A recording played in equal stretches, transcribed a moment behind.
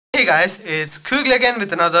Hey guys, it's Kugel again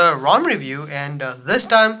with another ROM review, and this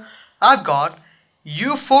time I've got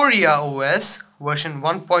Euphoria-OS version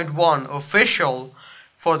 1.1 official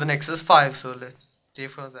for the Nexus 5. So let's stay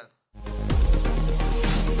for that.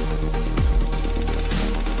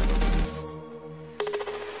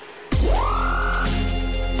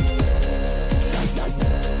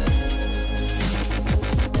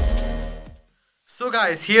 So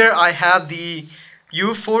guys, here I have the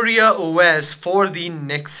Euphoria-OS for the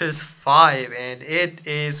Nexus 5, and it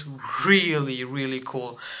is really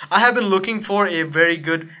cool. I have been looking for a very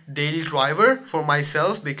good daily driver for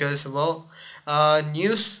myself because, well,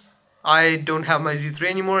 news, I don't have my Z3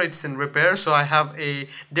 anymore, it's in repair, so I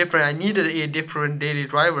needed a different daily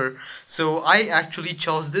driver. So I actually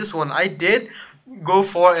chose this one. I did go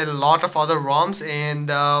for a lot of other ROMs, and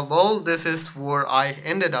well, this is where I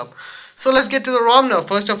ended up. So let's get to the ROM now.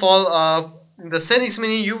 First of all, in the settings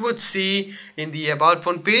menu, you would see in the about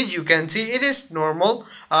phone page, you can see it is normal.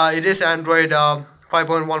 It is Android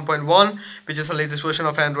 5.1.1, which is the latest version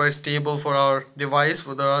of Android stable for our device.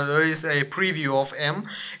 There is a preview of M.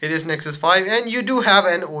 It is Nexus 5, and you do have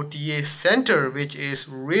an OTA center, which is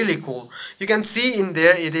really cool. You can see in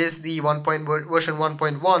there it is the version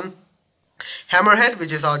 1.1 Hammerhead,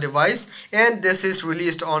 which is our device, and this is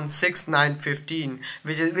released on 6/9/15,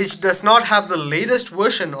 which does not have the latest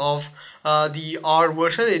version of the R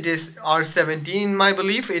version. It is R17, my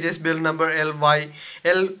belief. It is build number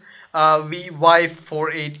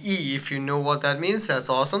v1.1 if you know what that means. That's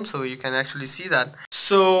awesome. So you can actually see that.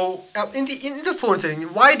 So in the phone setting,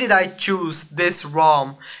 why did I choose this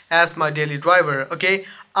ROM as my daily driver? Okay,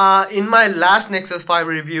 in my last Nexus 5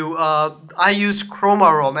 review, I used Chroma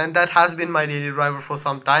ROM, and that has been my daily driver for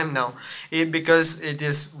some time now. Because it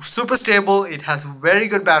is super stable, it has very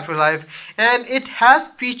good battery life, and it has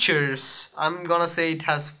features. I'm gonna say it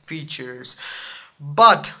has features.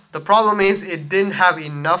 But the problem is it didn't have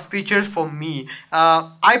enough features for me.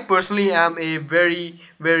 I personally am a very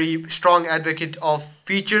strong advocate of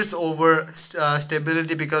features over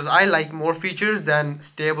stability, because I like more features than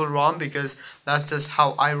stable ROM, because that's just how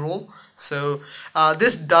I roll. So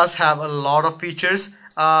this does have a lot of features,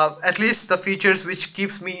 at least the features which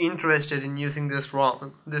keeps me interested in using this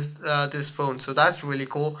ROM, this phone. So that's really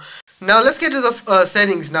cool. Now let's get to the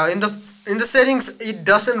settings. Now in the settings, it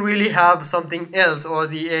doesn't really have something else or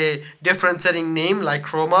a different setting name like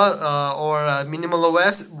Chroma or Minimal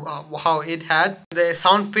OS, how it had. The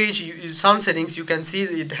sound settings, you can see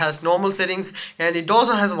it has normal settings, and it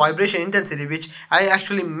also has vibration intensity, which I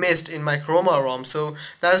actually missed in my Chroma ROM. So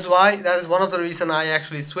that is one of the reason I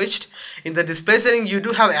actually switched. In the display setting, you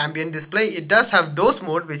do have ambient display. It does have dose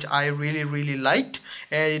mode, which I really liked,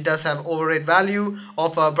 and it does have override value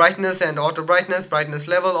of brightness and auto brightness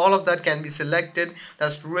level. All of that can be selected.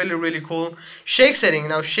 That's really cool. Shake setting.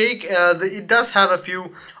 Now shake, it does have a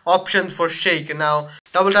few options for shake. Now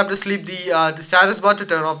double tap to sleep the status bar to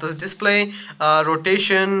turn off this display.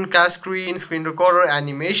 Rotation, cast screen recorder,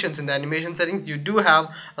 animations. In the animation settings, you do have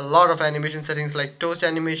a lot of animation settings like toast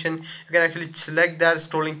animation. You can actually select that.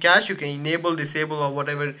 Scrolling cache, you can enable, disable, or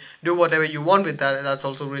whatever, do whatever you want with that. That's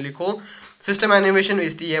also really cool. System animation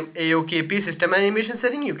is the AOKP system animation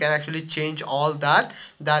setting. You can actually change all that.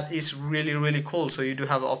 That is really cool. So you do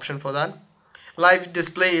have an option for that. Live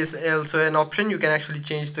display is also an option. You can actually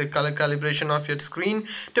change the color calibration of your screen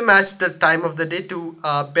to match the time of the day to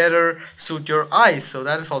better suit your eyes. So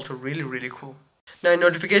that is also really cool. Now in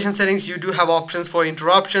notification settings, you do have options for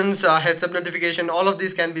interruptions, heads up notification. All of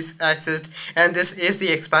these can be accessed, and this is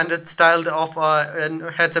the expanded style of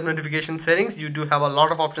heads up notification settings. You do have a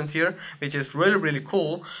lot of options here, which is really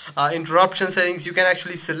cool. Interruption settings, you can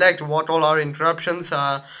actually select what all our interruptions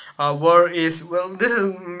well, this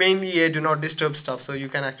is mainly a do not disturb stuff, so you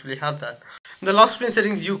can actually have that. In the lock screen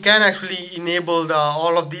settings, you can actually enable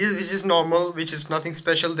all of these, which is normal, which is nothing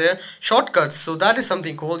special there. Shortcuts, so that is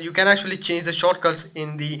something cool. You can actually change the shortcuts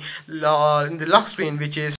in the lock screen,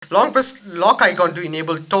 which is long press lock icon to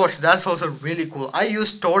enable torch. That's also really cool. I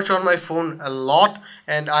use torch on my phone a lot,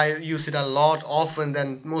 and I use it a lot often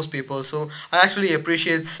than most people. So I actually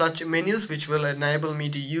appreciate such menus which will enable me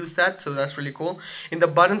to use that. So that's really cool. In the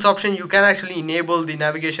buttons option, you can actually enable the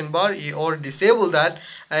navigation bar or disable that,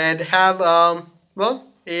 and have well,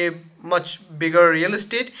 a much bigger real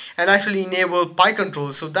estate, and actually enable pie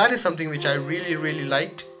controls. So that is something which I really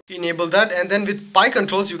liked. Enable that, and then with pie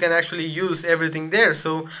controls you can actually use everything there.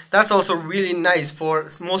 So that's also really nice for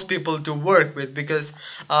most people to work with, because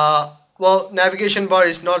well, navigation bar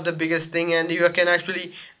is not the biggest thing, and you can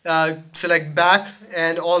actually select back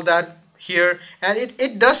and all that here, and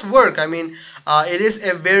it does work. I mean, it is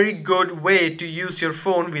a very good way to use your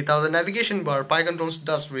phone without the navigation bar. Pie controls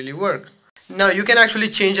does really work. Now you can actually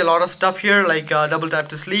change a lot of stuff here, like double tap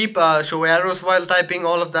to sleep, show arrows while typing.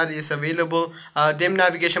 All of that is available. Dim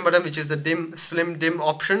navigation button, which is the slim dim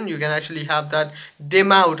option. You can actually have that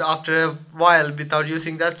dim out after a while without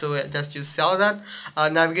using that, so just you saw that.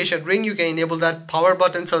 Navigation ring, you can enable that. Power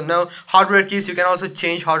button, so now hardware keys, you can also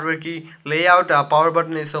change hardware key layout. Power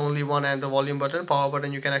button is the only one, and the volume button. Power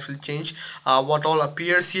button, you can actually change what all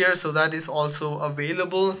appears here, so that is also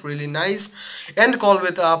available. Really nice. End call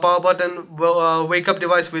with power button. Wake up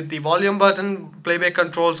device with the volume button, playback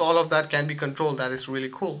controls, all of that can be controlled. That is really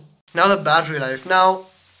cool. Now the battery life. Now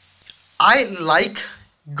I like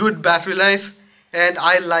good battery life and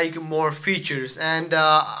I like more features, and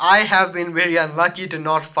I have been very unlucky to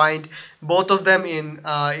not find both of them in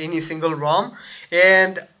any single ROM,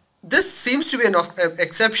 and this seems to be an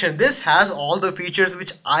exception. This has all the features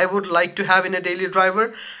which I would like to have in a daily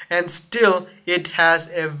driver, and still it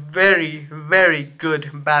has a very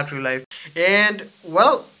good battery life. And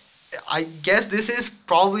well, I guess this is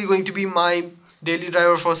probably going to be my daily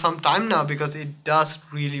driver for some time now, because it does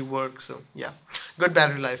really work. So yeah, good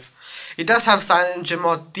battery life. It does have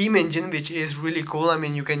CyanogenMod theme engine, which is really cool. I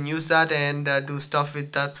mean, you can use that and do stuff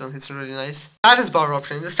with that, so it's really nice. Status bar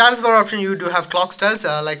option. In the status bar option, you do have clock styles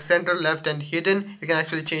like center, left, and hidden. You can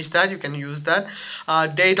actually change that. You can use that.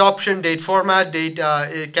 Date option, date format, date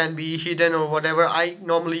it can be hidden or whatever. I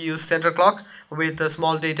normally use center clock with a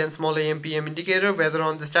small date and small AM PM indicator. Weather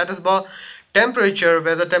on the status bar. Temperature,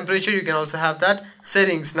 weather temperature, you can also have that.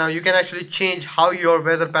 Settings, now you can actually change how your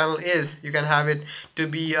weather panel is. You can have it to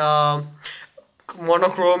be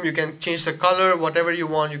monochrome, you can change the color, whatever you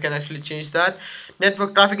want, you can actually change that.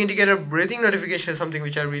 Network traffic indicator, breathing notification is something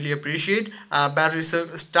which I really appreciate. Battery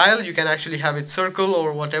style, you can actually have it circle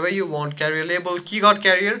or whatever you want. Carrier label, keyguard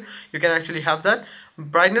carrier, you can actually have that.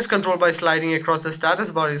 Brightness control by sliding across the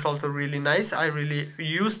status bar is also really nice. I really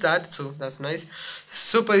use that, so that's nice.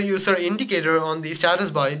 Super user indicator on the status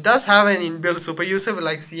bar. It does have an inbuilt super user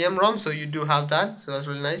like CM ROM, so you do have that, so that's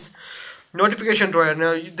really nice. Notification drawer.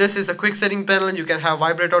 Now this is a quick setting panel. You can have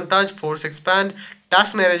vibrate on touch, force expand,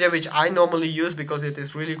 task manager, which I normally use because it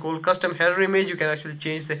is really cool. Custom header image, you can actually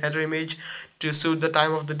change the header image to suit the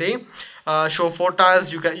time of the day. Show 4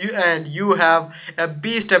 tiles, you have a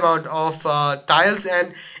beast amount of tiles,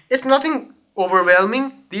 and it's nothing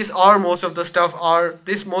overwhelming. Most of the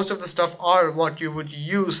stuff are what you would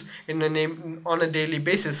use in on a daily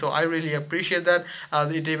basis, so I really appreciate that.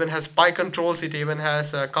 It even has pie controls, it even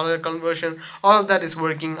has color conversion, all of that is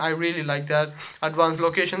working. I really like that. Advanced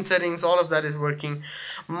location settings, all of that is working.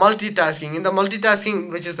 Multitasking. In the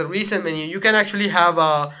multitasking, which is the recent menu, you can actually have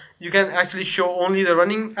you can actually show only the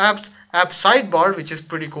running app sidebar, which is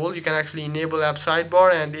pretty cool. You can actually enable app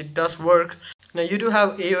sidebar, and it does work. Now you do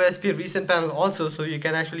have AOSP recent panel also, so you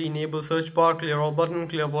can actually enable search bar, clear all button,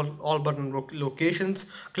 clear all button locations,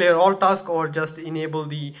 clear all task, or just enable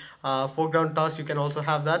the foreground task. You can also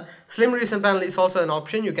have that. Slim recent panel is also an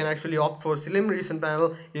option. You can actually opt for slim recent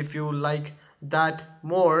panel if you like that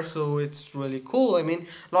more, so it's really cool. I mean,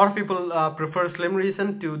 a lot of people prefer slim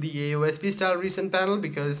recent to the AOSP style recent panel,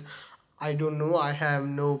 because I don't know, I have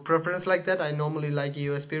no preference like that. I normally like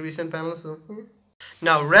AOSP recent panel, so yeah.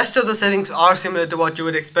 Now rest of the settings are similar to what you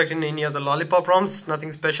would expect in any other Lollipop ROMs,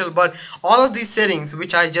 nothing special, but all of these settings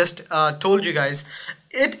which I just told you guys,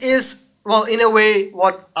 it is, well, in a way,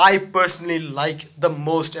 what I personally like the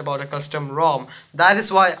most about a custom ROM. That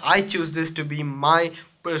is why I choose this to be my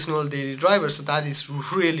personal daily driver, so that is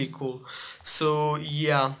really cool. So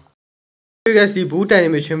yeah, you guys the boot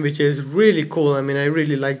animation, which is really cool. I mean, I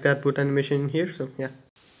really like that boot animation here, so yeah.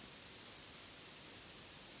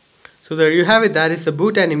 So there you have it. That is the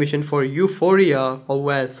boot animation for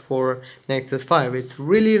Euphoria-OS for Nexus 5. It's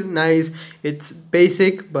really nice. It's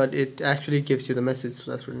basic, but it actually gives you the message,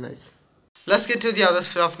 so that's really nice. Let's get to the other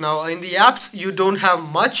stuff now. In the apps, you don't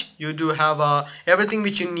have much. You do have everything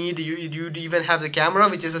which you need. You even have the camera,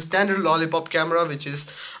 which is a standard Lollipop camera, which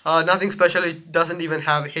is nothing special. It doesn't even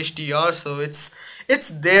have HDR, so it's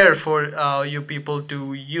there for you people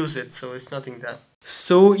to use it. So it's nothing that.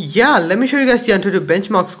 So yeah, let me show you guys the Antutu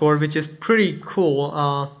benchmark score, which is pretty cool.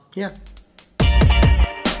 Yeah.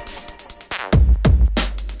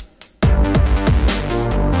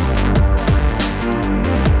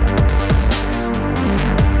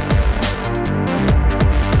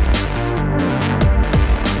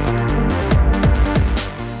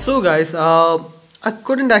 So guys, I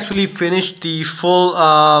couldn't actually finish the full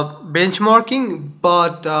benchmarking,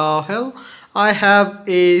 but hell, I have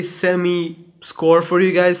a semi score for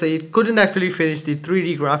you guys. It couldn't actually finish the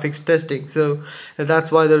 3D graphics testing, so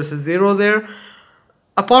that's why there's a 0 there.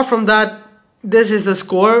 Apart from that, this is the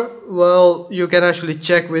score. Well, you can actually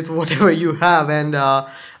check with whatever you have and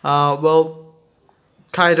well,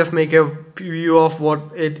 kind of make a view of what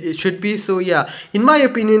it should be. So yeah, in my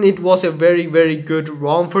opinion, it was a very good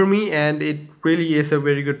ROM for me, and it really is a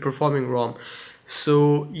very good performing ROM.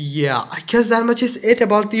 So yeah, I guess that much is it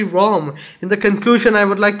about the ROM. In the conclusion, I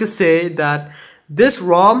would like to say that this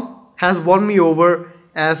ROM has won me over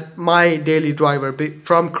as my daily driver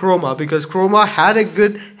from Chroma, because Chroma had a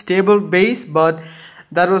good stable base, but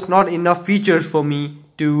that was not enough features for me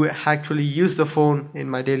to actually use the phone in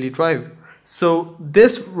my daily drive. So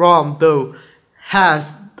this ROM though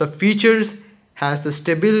has the features, has the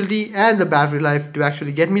stability and the battery life to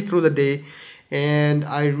actually get me through the day, and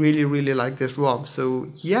I really like this ROM. So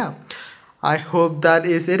yeah, I hope that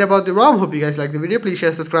is it about the ROM. Hope you guys like the video. Please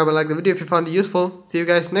share, subscribe and like the video if you found it useful. See you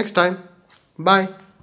guys next time. Bye.